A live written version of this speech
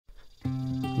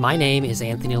My name is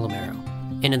Anthony Lomero,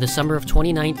 and in the summer of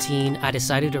 2019, I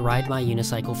decided to ride my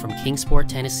unicycle from Kingsport,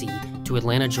 Tennessee to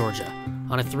Atlanta, Georgia,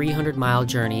 on a 300-mile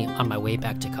journey on my way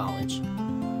back to college.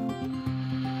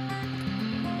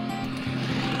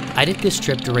 I did this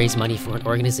trip to raise money for an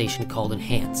organization called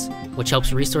Enhance, which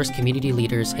helps resource community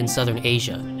leaders in Southern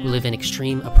Asia who live in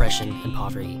extreme oppression and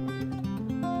poverty.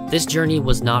 This journey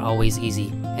was not always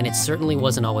easy, and it certainly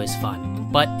wasn't always fun,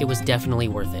 but it was definitely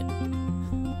worth it.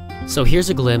 So here's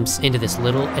a glimpse into this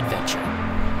little adventure.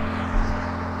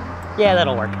 Yeah,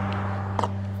 that'll work.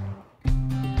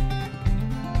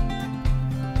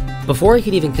 Before I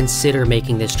could even consider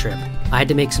making this trip, I had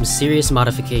to make some serious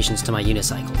modifications to my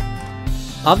unicycle.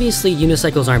 Obviously,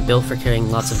 unicycles aren't built for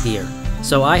carrying lots of gear,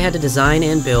 so I had to design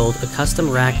and build a custom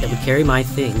rack that would carry my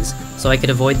things so I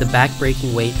could avoid the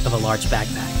back-breaking weight of a large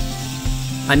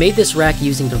backpack. I made this rack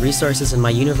using the resources in my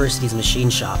university's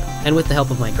machine shop and with the help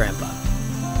of my grandpa.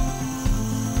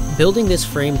 Building this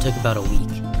frame took about a week,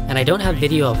 and I don't have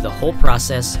video of the whole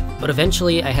process, but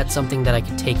eventually I had something that I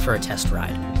could take for a test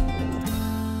ride.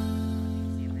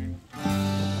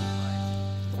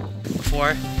 Before,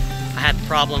 I had the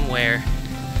problem where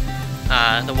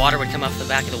the water would come off the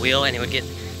back of the wheel and it would get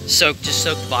soak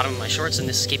the bottom of my shorts, and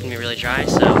this is keeping me really dry,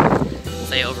 so I'll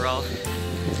say overall,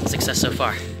 success so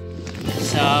far.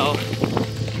 So,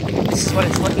 this is what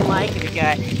it's looking like. We've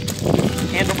got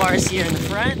handlebars here in the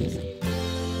front.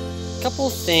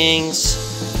 Couple things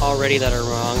already that are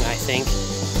wrong, I think.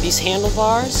 These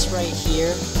handlebars right here,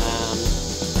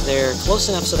 they're close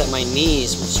enough so that my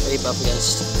knees will scrape up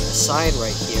against the side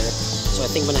right here. So I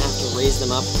think I'm gonna have to raise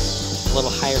them up a little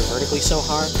higher vertically so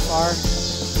far.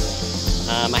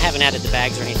 I haven't added the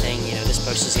bags or anything. You know, this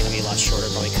post is gonna be a lot shorter,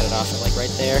 probably cut it off at like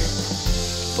right there.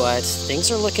 But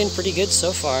things are looking pretty good so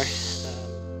far.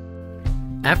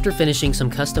 After finishing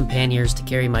some custom panniers to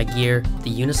carry my gear,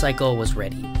 the unicycle was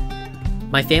ready.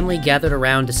 My family gathered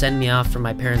around to send me off from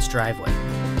my parents' driveway.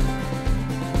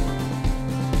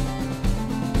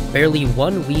 Barely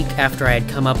 1 week after I had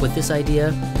come up with this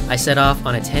idea, I set off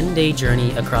on a 10-day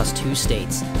journey across 2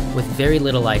 states with very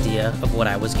little idea of what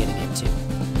I was getting into.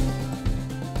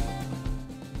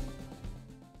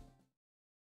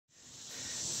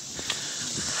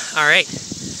 Alright,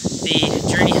 the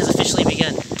journey has officially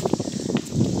begun.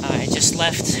 I just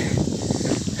left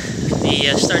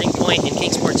the starting point in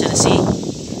Kingsport, Tennessee.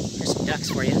 Here's some ducks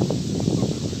for you.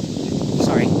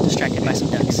 Sorry, distracted by some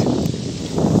ducks.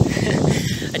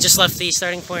 I just left the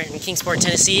starting point in Kingsport,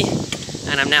 Tennessee,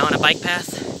 and I'm now on a bike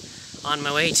path on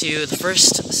my way to the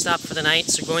first stop for the night,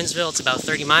 Surgoinsville. It's about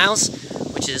 30 miles,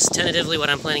 which is tentatively what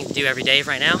I'm planning to do every day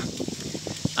right now.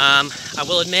 I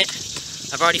will admit,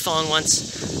 I've already fallen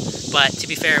once, but to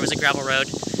be fair, it was a gravel road,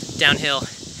 downhill,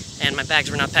 and my bags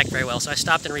were not packed very well, so I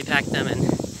stopped and repacked them, and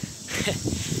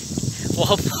well,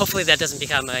 hopefully that doesn't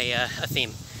become a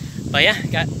theme. But yeah,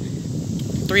 got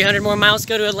 300 more miles to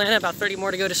go to Atlanta, about 30 more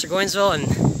to go to Surgoinsville, and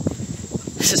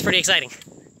this is pretty exciting.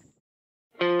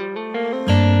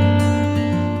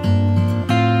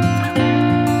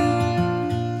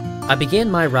 I began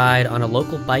my ride on a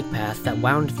local bike path that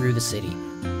wound through the city.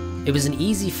 It was an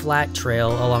easy, flat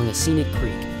trail along a scenic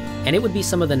creek, and it would be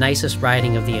some of the nicest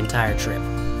riding of the entire trip.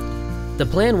 The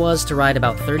plan was to ride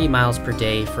about 30 miles per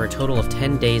day for a total of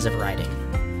 10 days of riding.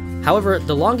 However,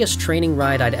 the longest training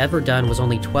ride I'd ever done was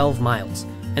only 12 miles,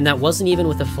 and that wasn't even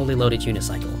with a fully loaded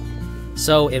unicycle.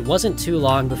 So it wasn't too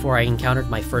long before I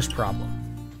encountered my first problem.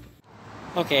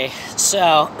 Okay,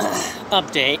 so,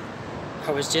 update.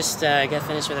 I was just got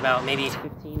finished with about maybe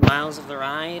 15 miles of the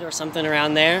ride or something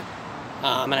around there.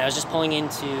 And I was just pulling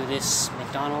into this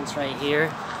McDonald's right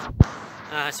here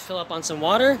to fill up on some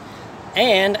water.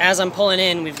 And as I'm pulling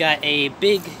in, we've got a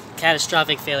big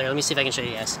catastrophic failure. Let me see if I can show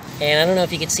you guys. And I don't know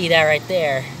if you can see that right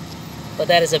there, but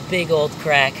that is a big old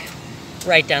crack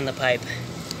right down the pipe.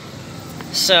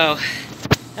 So,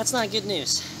 that's not good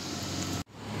news.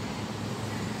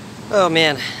 Oh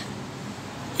man,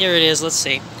 here it is, let's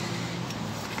see.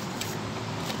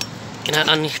 Gonna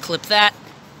unclip that,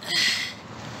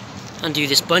 undo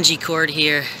this bungee cord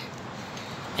here,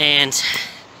 and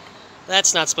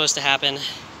that's not supposed to happen.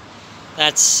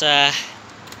 That's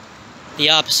the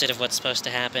opposite of what's supposed to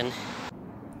happen.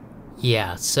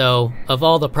 Yeah, so of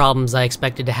all the problems I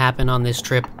expected to happen on this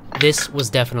trip, this was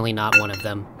definitely not one of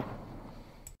them.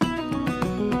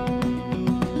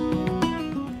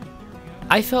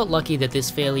 I felt lucky that this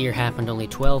failure happened only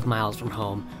 12 miles from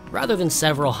home, rather than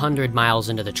several hundred miles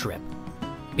into the trip.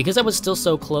 Because I was still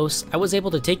so close, I was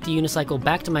able to take the unicycle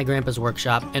back to my grandpa's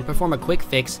workshop and perform a quick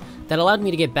fix that allowed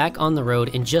me to get back on the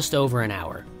road in just over an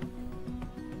hour.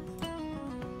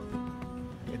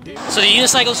 So the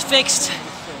unicycle's fixed.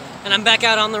 And I'm back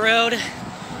out on the road.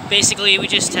 Basically, we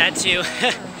just had to,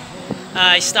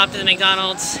 I stopped at the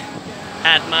McDonald's,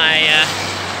 had my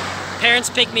parents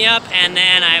pick me up, and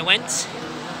then I went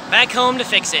back home to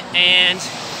fix it. And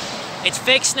it's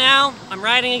fixed now. I'm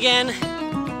riding again.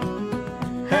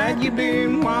 Had you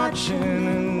been watching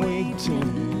and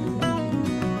waiting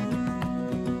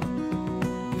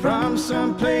from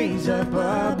some place up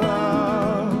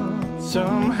above,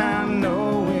 somehow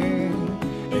knowing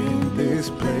in this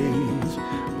place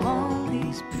all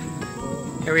these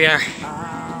people. Here we are,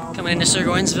 coming into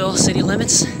Surgoinsville city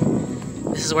limits.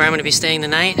 This is where I'm going to be staying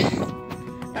tonight.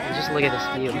 And just look at this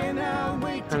view.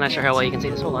 I'm not sure how well you can see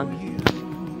this. Hold on.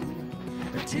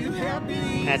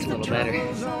 That's a little better.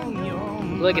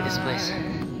 Look at this place.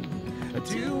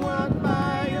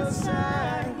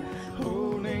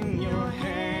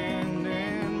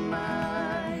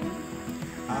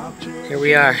 Here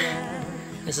we are.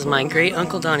 This is my great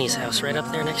Uncle Donnie's house right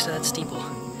up there next to that steeple.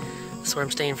 That's where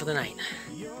I'm staying for the night.